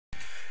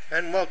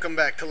And welcome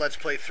back to Let's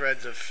Play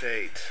Threads of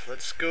Fate.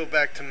 Let's go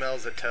back to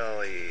Mel's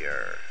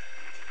atelier.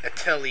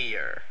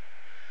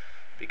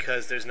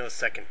 Because there's no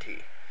second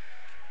T.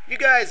 You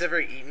guys ever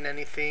eaten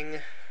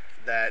anything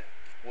that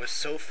was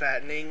so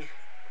fattening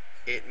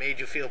it made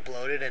you feel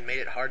bloated and made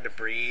it hard to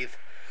breathe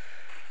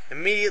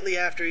immediately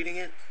after eating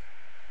it?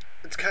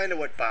 It's kind of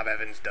what Bob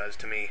Evans does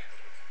to me.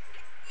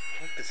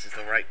 I hope this is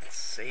the right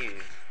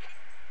save.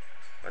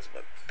 I was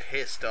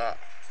pissed off.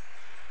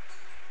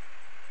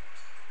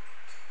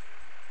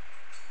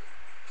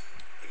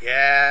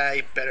 Yeah,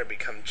 he better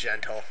become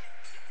gentle.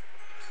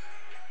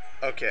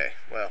 Okay,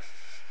 well.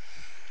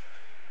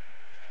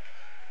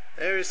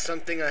 There is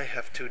something I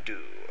have to do.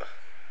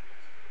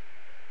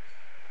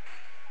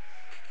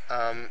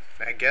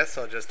 I guess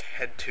I'll just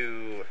head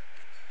to...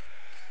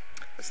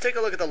 Let's take a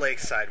look at the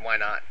Lakeside, why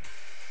not?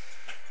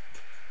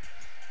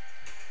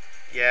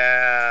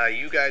 Yeah,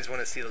 you guys want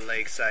to see the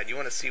Lakeside. You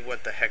want to see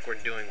what the heck we're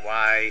doing,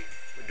 why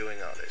we're doing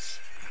all this.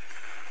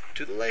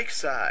 To the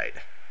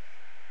Lakeside.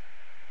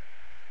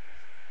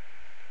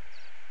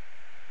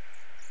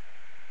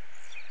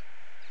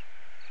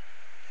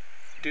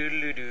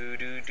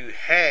 Doodle-doo-doo-doo.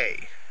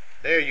 Hey,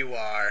 there you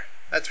are.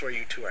 That's where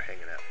you two are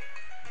hanging out.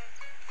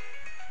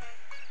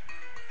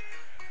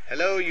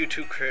 Hello, you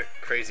two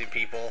crazy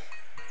people.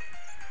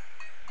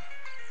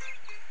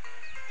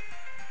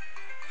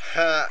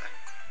 Ha.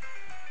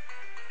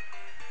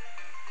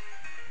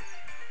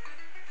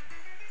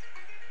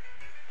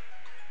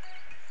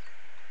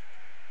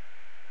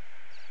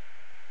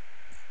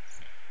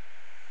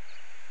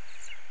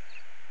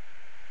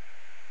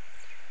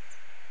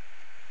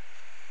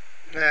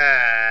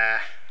 Ah.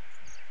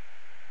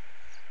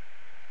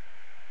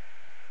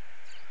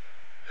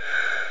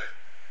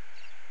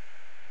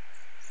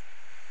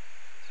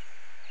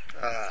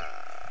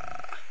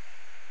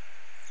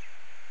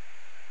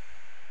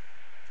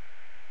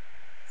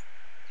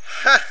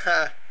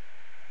 Haha.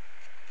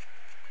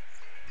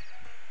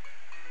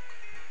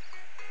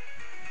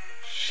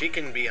 She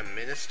can be a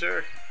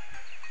minister?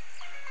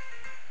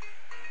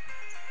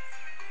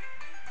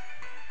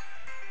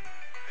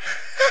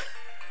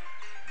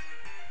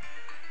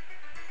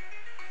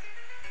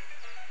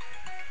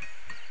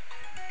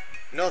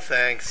 No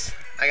thanks.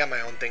 I got my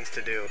own things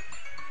to do.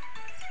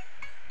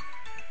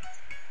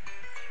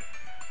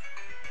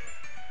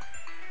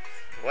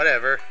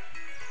 Whatever.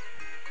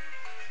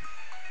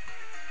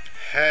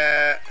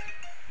 Ha.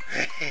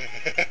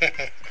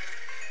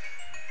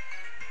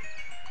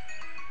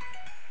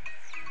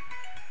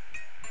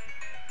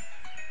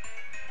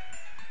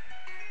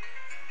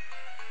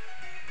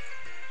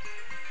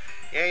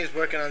 Yeah, he's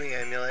working on the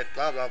amulet.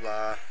 Blah, blah,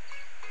 blah.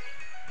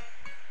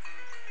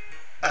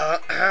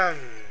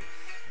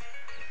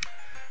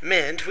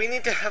 Mint, we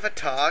need to have a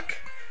talk.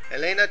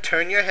 Elena,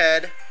 turn your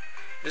head.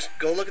 Just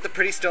go look at the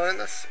pretty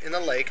stone in the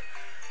lake.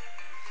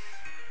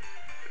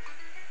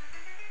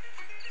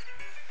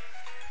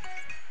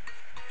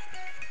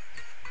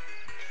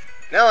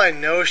 Now I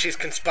know she's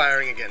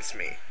conspiring against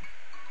me.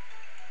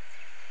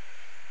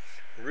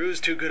 Rue's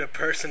too good a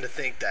person to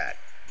think that.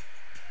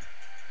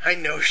 I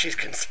know she's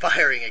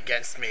conspiring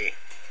against me.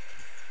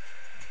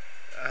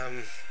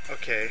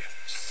 Okay,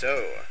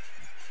 so...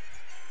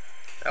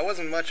 That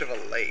wasn't much of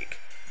a lake.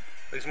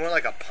 It was more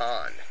like a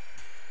pond.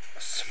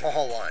 A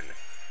small one.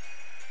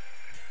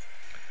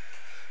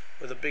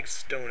 With a big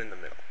stone in the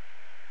middle.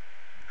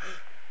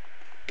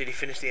 Did he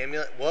finish the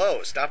amulet?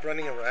 Whoa, stop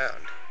running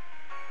around.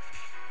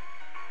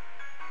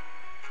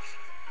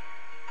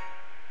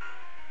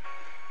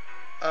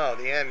 Oh,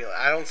 the amulet.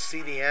 I don't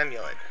see the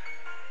amulet.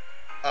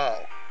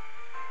 Oh.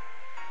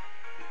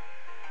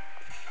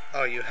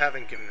 Oh, you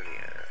haven't given me the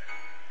amulet.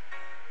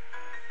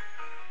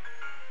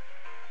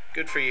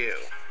 Good for you.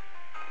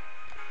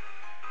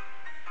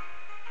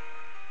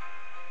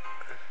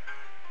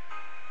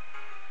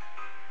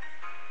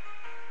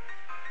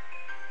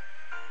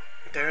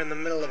 They're in the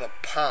middle of a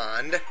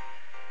pond.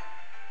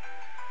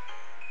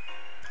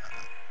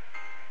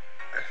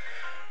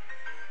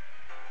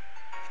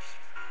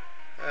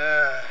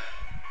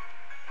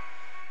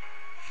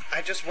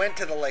 I just went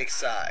to the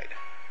lakeside.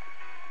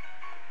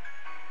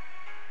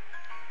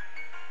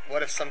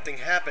 What if something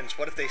happens?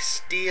 What if they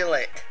steal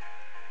it?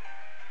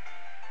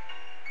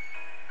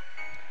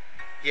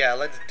 Yeah,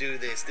 let's do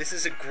this. This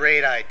is a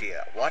great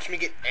idea. Watch me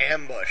get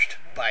ambushed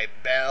by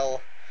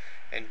Belle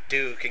and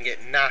Duke and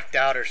get knocked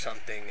out or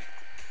something.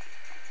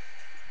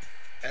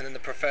 And then the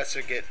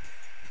professor get,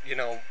 you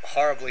know,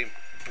 horribly,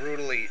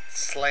 brutally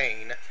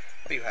slain.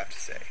 What do you have to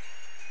say?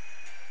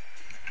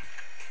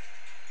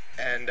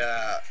 And,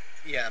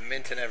 yeah,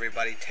 Mint and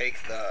everybody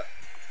take the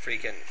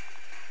freaking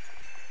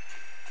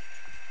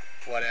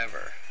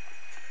whatever.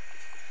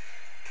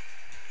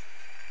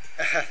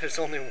 There's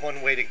only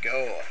one way to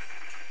go.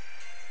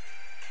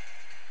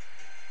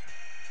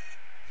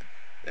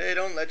 They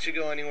don't let you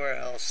go anywhere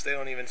else. They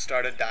don't even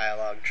start a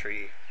dialogue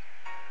tree.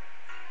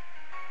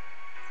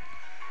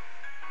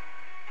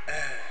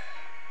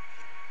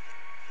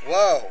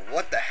 Whoa,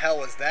 what the hell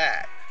was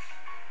that?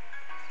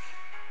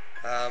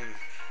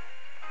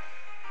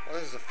 Well,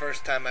 this is the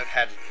first time I've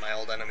had my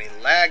old enemy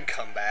lag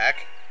come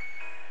back.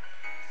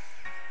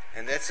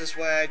 And this is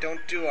why I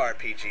don't do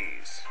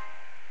RPGs.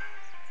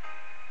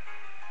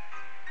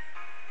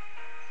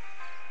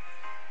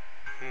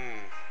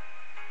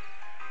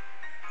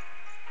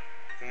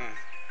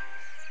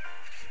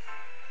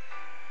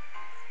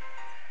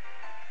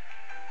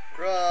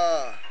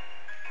 Raw.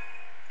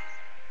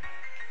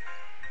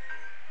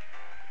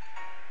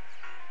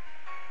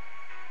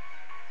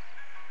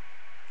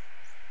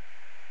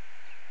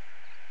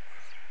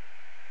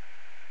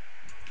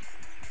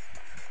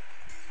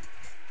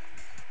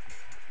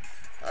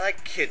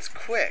 That kid's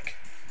quick.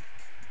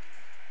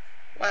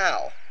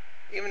 Wow.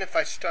 Even if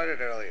I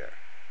started earlier.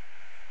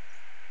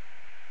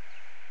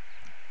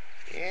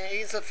 Yeah,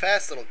 he's a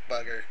fast little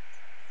bugger.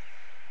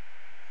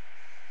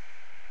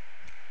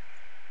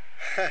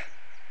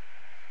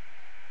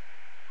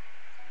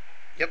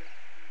 Yep.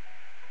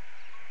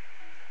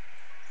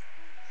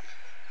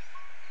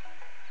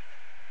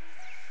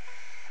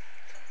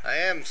 I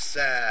am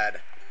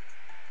sad.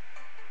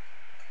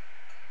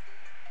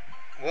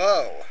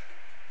 Whoa.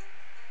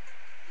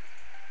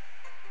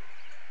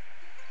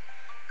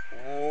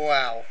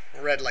 Wow.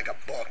 Read like a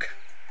book.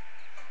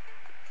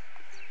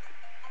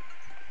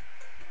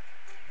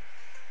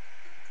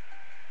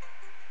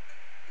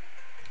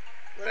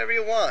 Whatever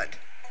you want.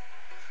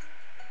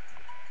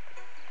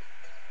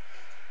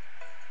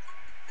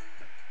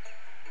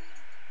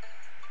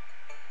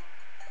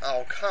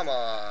 Oh, come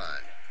on.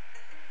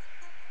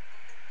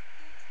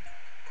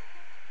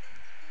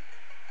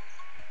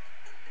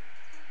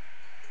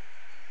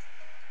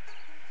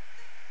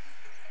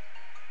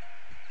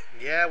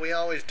 Yeah, we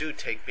always do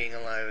take being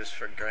alive as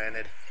for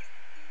granted.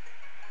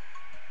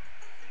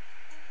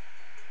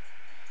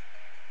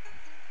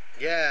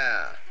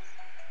 Yeah.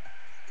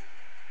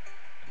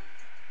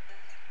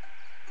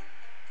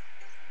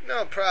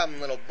 No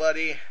problem, little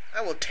buddy.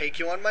 I will take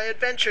you on my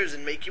adventures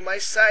and make you my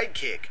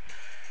sidekick.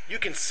 You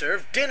can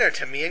serve dinner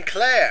to me and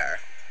Claire.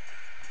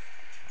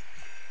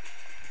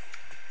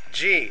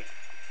 Gee,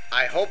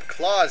 I hope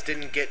Claus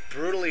didn't get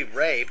brutally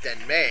raped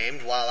and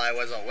maimed while I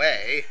was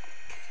away.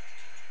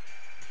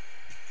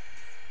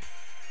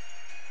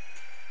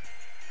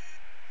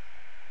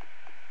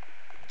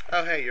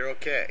 Oh, hey, you're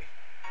okay.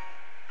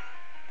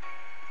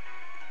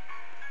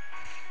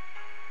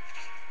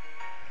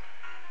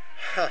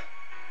 Huh.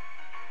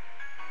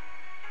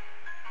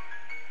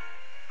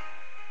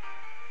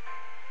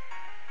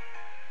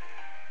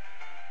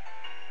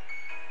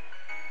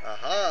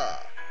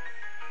 Aha.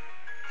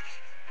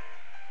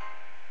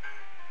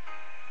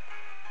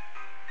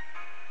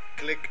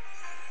 Click.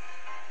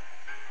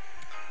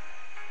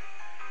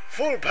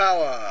 Full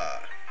power.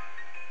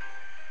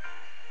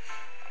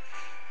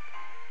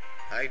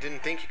 I didn't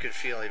think you could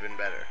feel even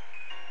better.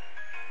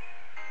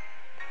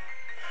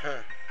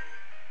 Huh.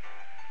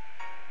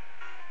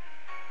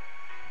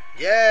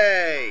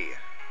 Yay!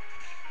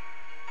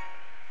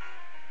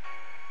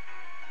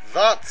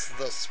 That's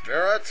the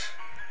spirit.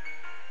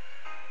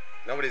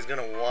 Nobody's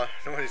gonna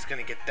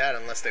get that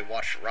unless they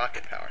watch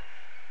Rocket Power.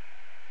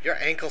 Your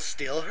ankle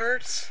still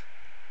hurts?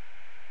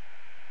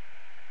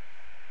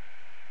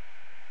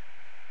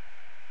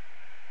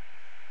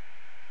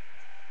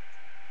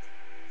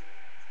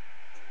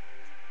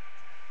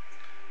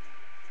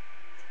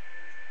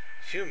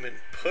 You've been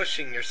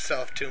pushing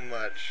yourself too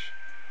much.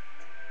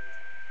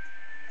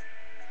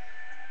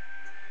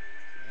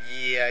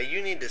 Yeah,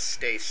 you need to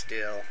stay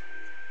still.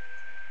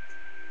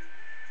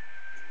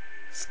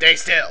 Stay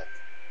still!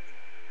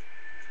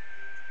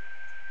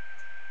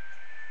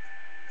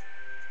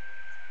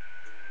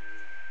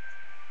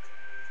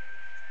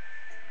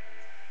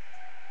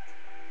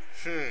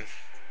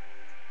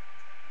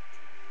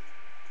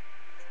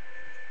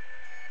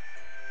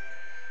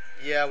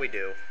 Yeah, we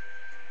do.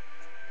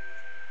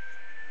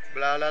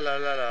 Blah, la, la,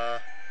 la, la.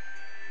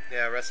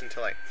 Yeah, rest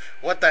until I...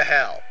 What the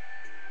hell?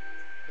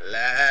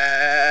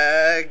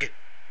 Lag.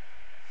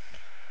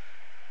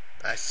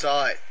 I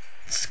saw it.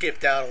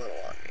 Skipped out a little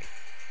on me.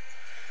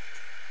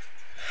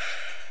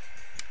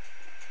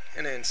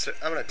 And then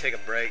I'm going to take a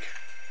break.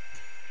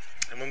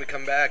 And when we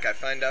come back, I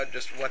find out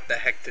just what the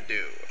heck to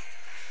do.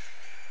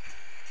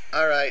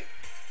 Alright,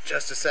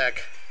 just a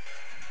sec.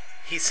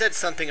 He said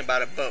something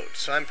about a boat,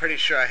 so I'm pretty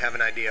sure I have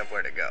an idea of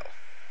where to go.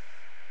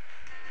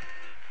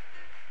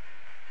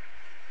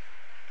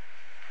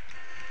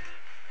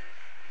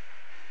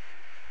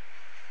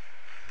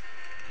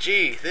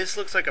 Gee, this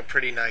looks like a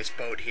pretty nice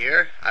boat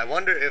here. I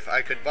wonder if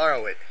I could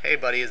borrow it. Hey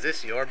buddy, is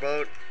this your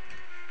boat?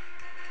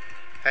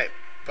 Hey,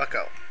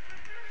 bucko.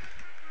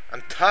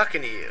 I'm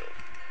talking to you.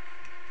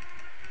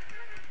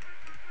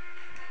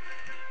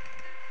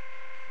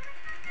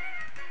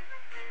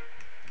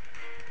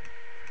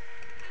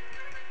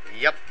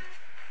 Yep.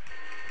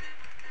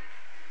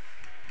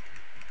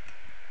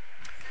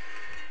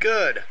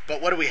 Good, but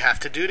what do we have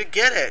to do to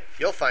get it?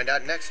 You'll find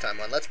out next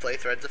time on Let's Play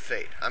Threads of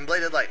Fate. I'm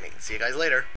Bladed Lightning. See you guys later.